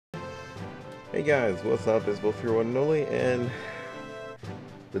Hey guys, what's up? It's Volf here, one and only, and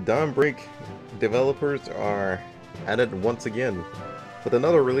the Dawnbreak developers are at it once again with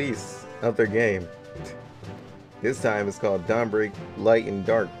another release of their game. This time it's called Dawnbreak Light and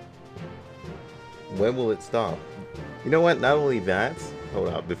Dark. When will it stop? You know what? Not only that, hold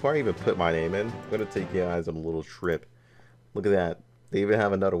up, before I even put my name in, I'm gonna take you guys on a little trip. Look at that. They even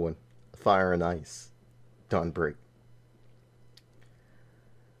have another one. Fire and Ice. Dawnbreak.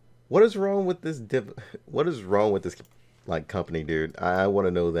 What is wrong with this what is wrong with this like company, dude? I want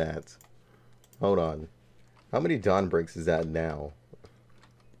to know that. Hold on. How many Dawnbreaks is that now?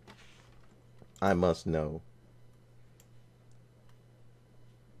 I must know.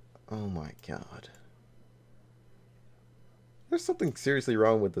 Oh my god. There's something seriously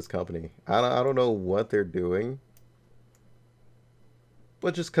wrong with this company. I don't know what they're doing.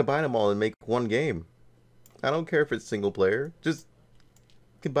 But just combine them all and make one game. I don't care if it's single player. Just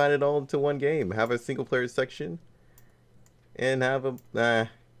combine it all into one game. Have a single player section and have a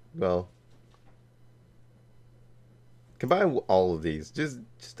well, combine all of these. Just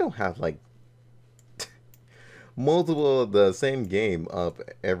don't have like multiple of the same game up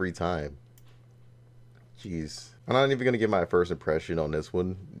every time. Jeez. I'm not even gonna give my first impression on this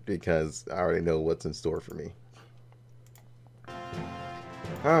one because I already know what's in store for me.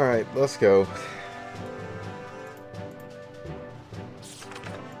 Alright, let's go.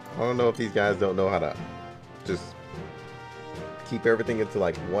 I don't know if these guys don't know how to just keep everything into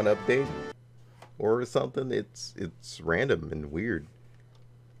like one update or something. It's random and weird.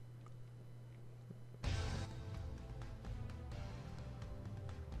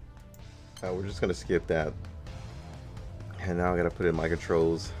 We're just gonna skip that. And now I gotta put in my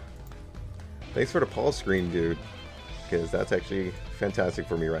controls. Thanks for the pause screen, dude, because that's actually fantastic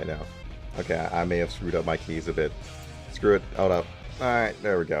for me right now. Okay, I may have screwed up my keys a bit. Screw it. Hold up. Alright,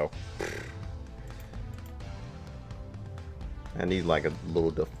 there we go. I need like a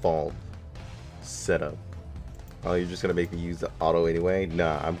little default setup. Oh, you're just gonna make me use the auto anyway?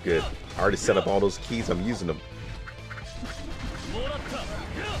 Nah, I'm good. I already set up all those keys, I'm using them.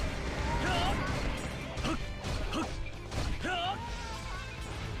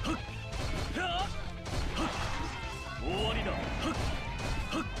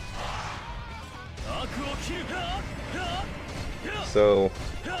 So,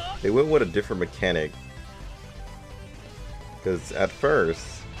 they went with a different mechanic. Because at first,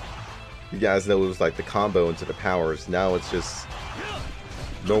 you guys know it was like the combo into the powers. Now it's just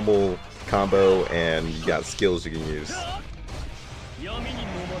normal combo and you got skills you can use.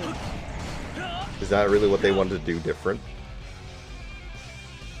 Is that really what they wanted to do different?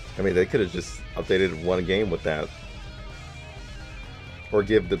 I mean, they could have just updated one game with that. Or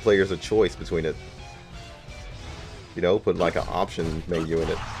give the players a choice between it. You know, put like an option menu in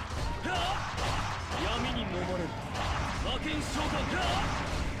it.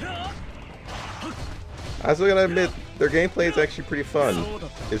 I still gotta admit, their gameplay is actually pretty fun.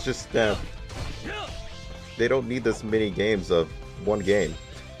 It's just that they don't need this many games of one game.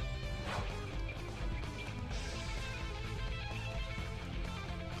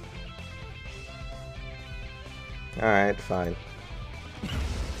 Alright, fine.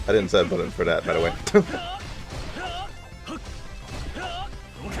 I didn't set a button for that, by the way.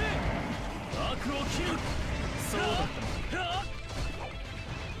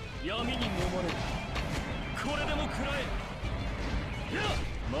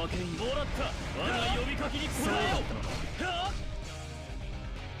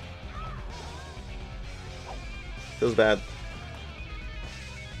 Feels bad.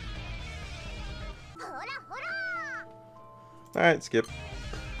 Alright, skip.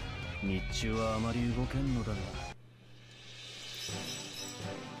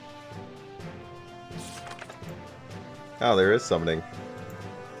 Oh, there is summoning.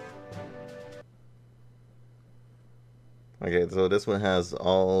 Okay, so this one has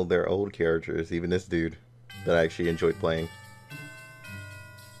all their old characters, even this dude that I actually enjoyed playing.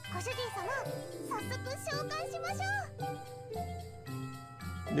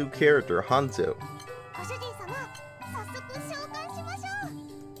 New character, Hanzo.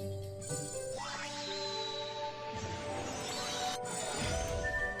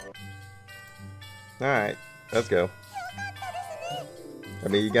 Alright, let's go. I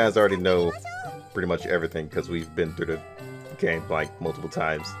mean, you guys already know pretty much everything because we've been through the game like multiple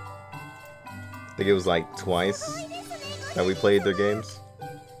times. I think it was like twice that we played their games.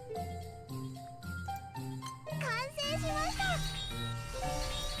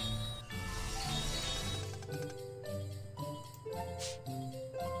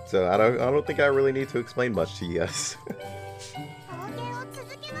 So I don't think I really need to explain much to you guys.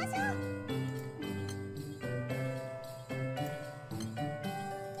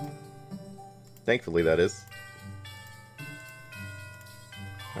 Thankfully, that is.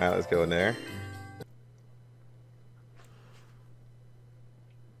 Alright, let's go in there.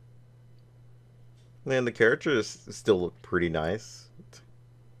 Man, the characters still look pretty nice.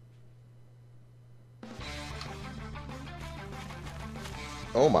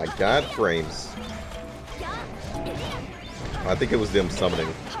 Oh my god, frames. I think it was them summoning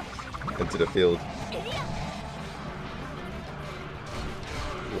into the field.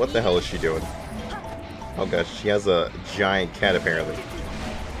 What the hell is she doing? Oh gosh, she has a giant cat apparently.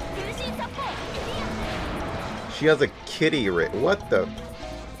 She has a kitty what the?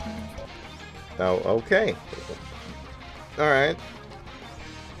 Oh, okay. Alright.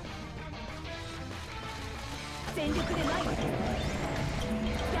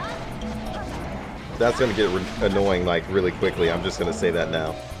 That's gonna get annoying like really quickly. I'm just gonna say that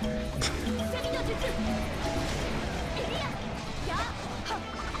now.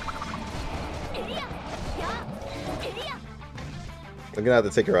 I'm gonna have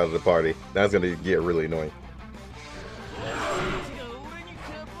to take her out of the party. That's gonna get really annoying.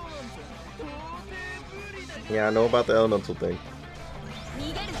 Yeah, I know about the elemental thing.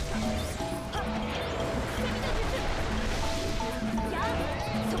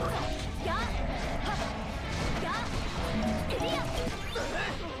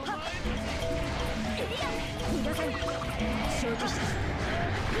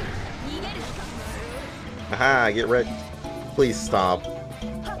 Aha, get wrecked. Please stop.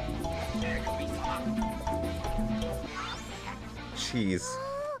 Jeez.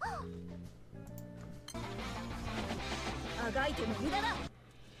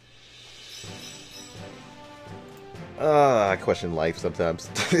 I question life sometimes.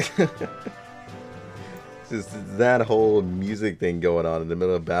 Just that whole music thing going on in the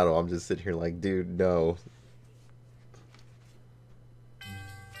middle of battle. I'm just sitting here like, dude, no.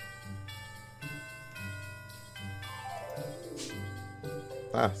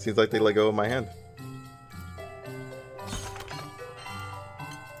 Ah, seems like they let go of my hand.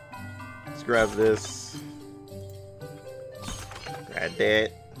 Let's grab this. Grab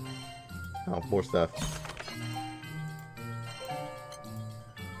that. Oh, more stuff.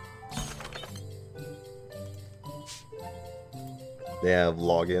 They have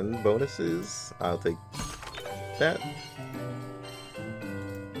login bonuses. I'll take that.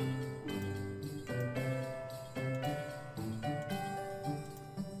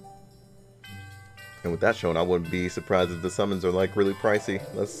 And with that shown, I wouldn't be surprised if the summons are like really pricey.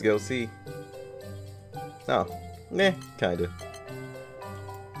 Let's go see. Oh, meh, kinda.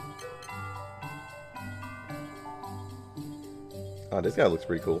 Oh, this guy looks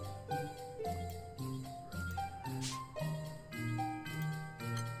pretty cool.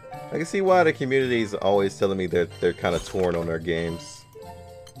 I can see why the community is always telling me that they're kind of torn on their games.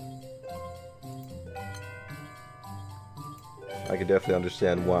 I can definitely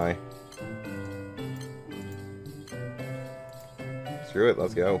understand why. Screw it,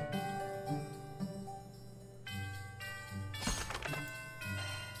 let's go.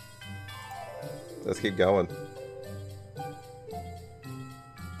 Let's keep going.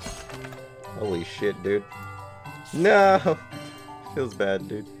 Holy shit, dude. No! Feels bad,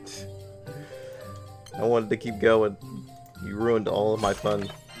 dude. I wanted to keep going. You ruined all of my fun.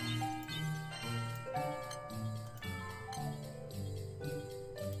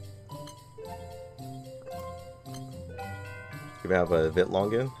 Do we have a event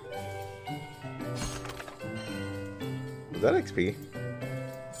login? Is that XP?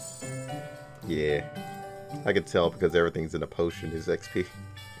 Yeah. I could tell because everything's in a potion is XP.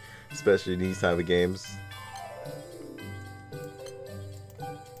 Especially in these type of games.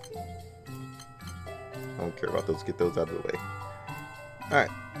 I don't care about those. Get those out of the way. Alright.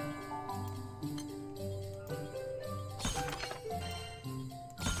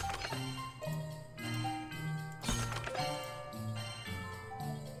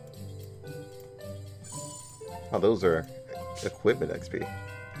 Oh, those are equipment XP.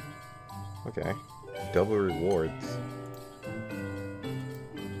 Okay. Double rewards.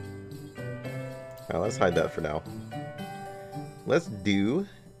 Now let's hide that for now. Let's do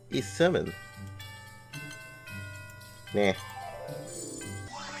a summon. Nah.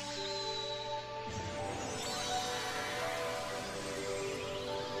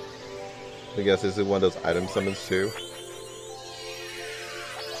 I guess this is one of those item summons too.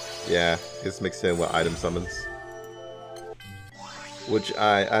 Yeah, it's mixed in with item summons. Which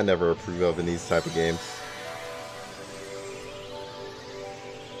I never approve of in these type of games.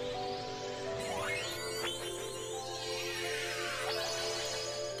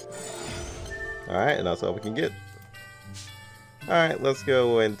 Alright, and that's all we can get. Alright, let's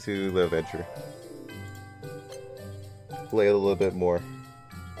go into the adventure. Play a little bit more.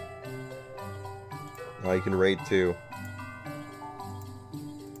 Oh, you can raid too.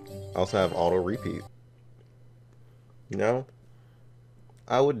 I also have auto repeat. You know,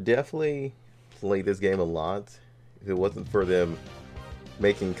 I would definitely play this game a lot if it wasn't for them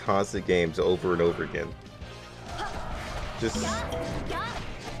making constant games over and over again.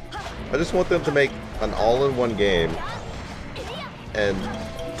 I just want them to make an all-in-one game, and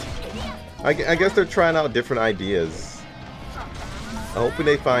I guess they're trying out different ideas. I'm hoping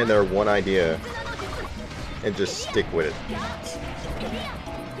they find their one idea and just stick with it.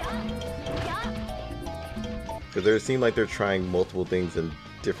 Because they seem like they're trying multiple things in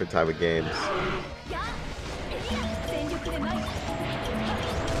different type of games.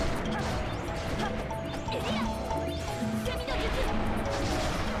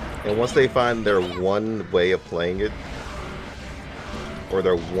 And once they find their one way of playing it, or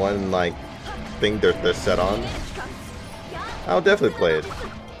their one like thing they're set on, I'll definitely play it.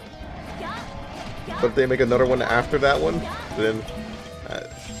 But if they make another one after that one, then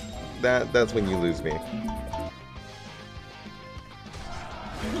that's when you lose me.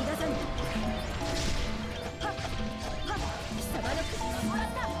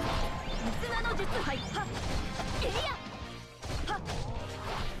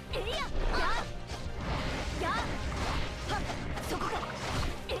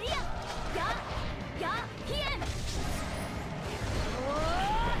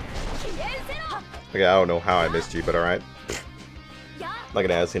 Okay, I don't know how I missed you, but alright. Not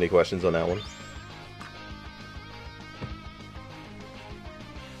gonna ask any questions on that one.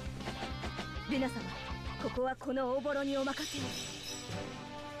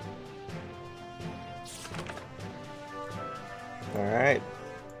 Alright.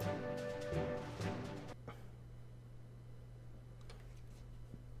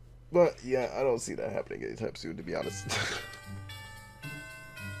 But yeah, I don't see that happening anytime soon, to be honest.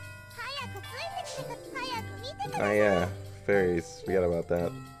 Oh yeah, fairies. Forget about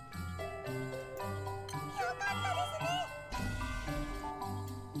that.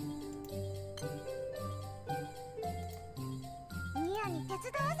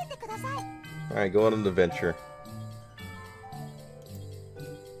 Alright, go on an adventure.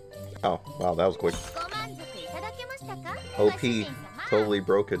 Oh, wow, that was quick. OP, totally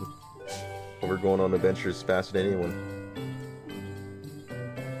broken. We're going on adventures faster than anyone.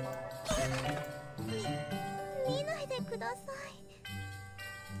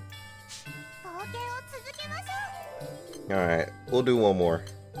 Alright, we'll do one more.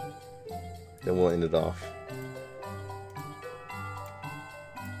 Then we'll end it off.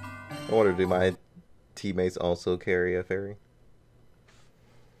 I wonder, do my teammates also carry a fairy?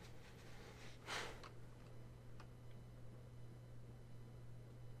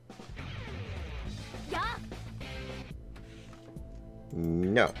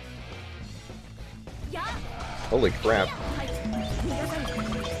 No. Holy crap.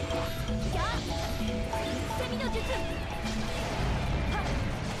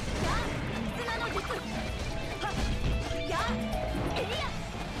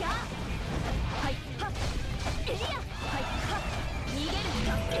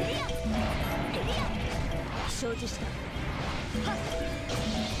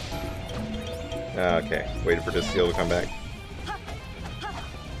 Okay, waiting for this seal to come back.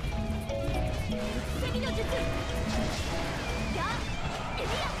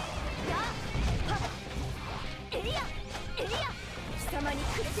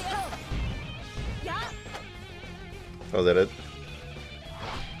 Oh, is that it?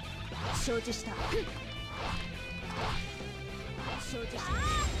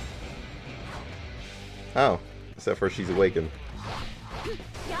 Oh, except for she's awakened.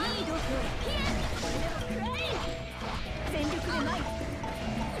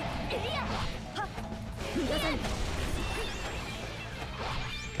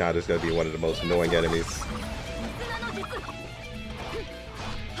 God, this is gonna be one of the most annoying enemies.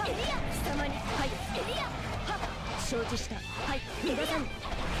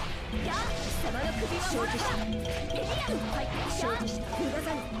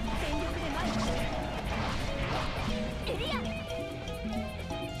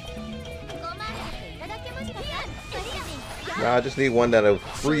 Nah, I just need one that'll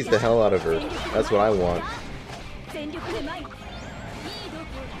freeze the hell out of her. That's what I want.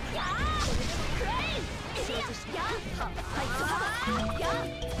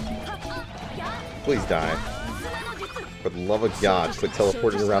 Please die. For the love of God, just like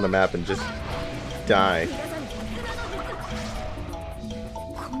teleporting around the map and just die.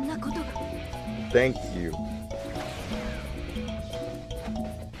 Thank you.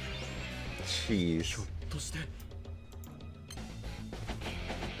 Jeez.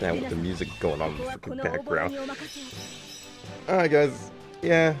 Damn, with the music going on in the freaking background. Alright guys,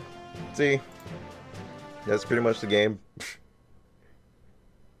 yeah, see, that's pretty much the game.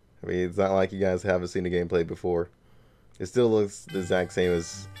 I mean, it's not like you guys haven't seen the gameplay before. It still looks the exact same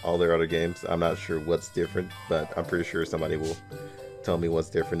as all their other games. I'm not sure what's different, but I'm pretty sure somebody will tell me what's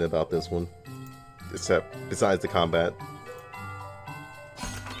different about this one. Except, besides the combat.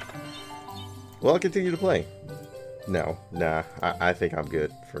 Well, I'll continue to play. No, nah, I think I'm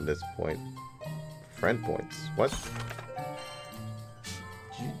good from this point. Friend points, what?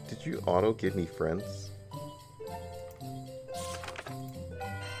 Did you auto give me friends?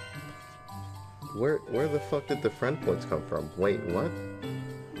 Where the fuck did the friend points come from? Wait, what?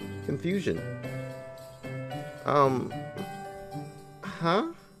 Confusion.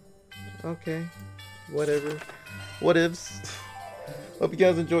 Huh? Okay. Whatever. What ifs? Hope you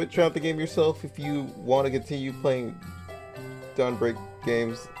guys enjoyed. Try out the game yourself if you want to continue playing Dawnbreak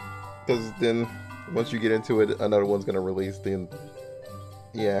games. Because then, once you get into it, another one's going to release. Then,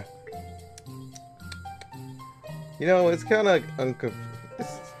 yeah. You know, it's kind of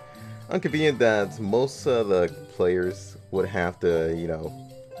inconvenient that most of the players would have to, you know,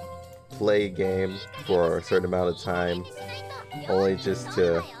 play a game for a certain amount of time, only just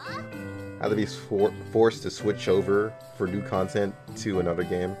to have to be forced to switch over for new content to another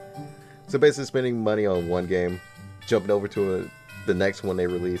game. So basically spending money on one game, jumping over to the next one they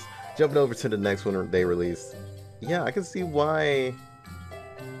release, jumping over to the next one they release. Yeah, I can see why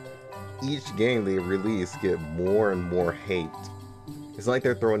each game they release get more and more hate. It's like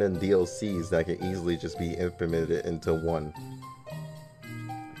they're throwing in DLCs that can easily just be implemented into one.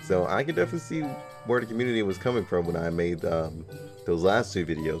 So I can definitely see where the community was coming from when I made those last two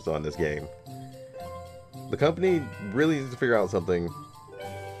videos on this game. The company really needs to figure out something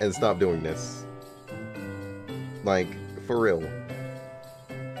and stop doing this. Like, for real.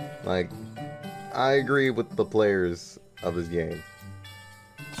 Like, I agree with the players of this game.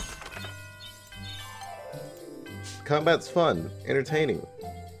 Combat's fun, entertaining,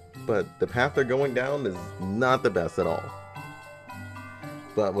 but the path they're going down is not the best at all.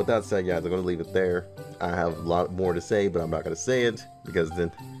 But with that said, guys, I'm going to leave it there. I have a lot more to say, but I'm not going to say it, because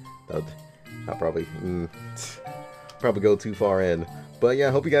then I'll probably go too far in. But yeah,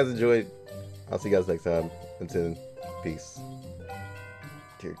 I hope you guys enjoyed. I'll see you guys next time. Until then, peace.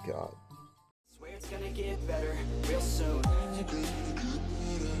 Dear God. Swear it's gonna get better real soon.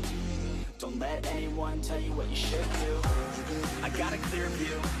 Don't let anyone tell you what you should do. I got a clear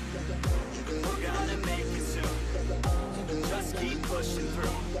view. We're gonna make it soon. Just keep pushing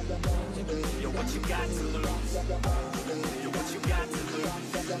through. You're what you got to lose. You're what you got to lose.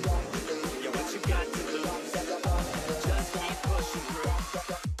 You're what you got to lose. Just keep pushing through.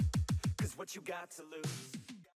 'Cause what you got to lose.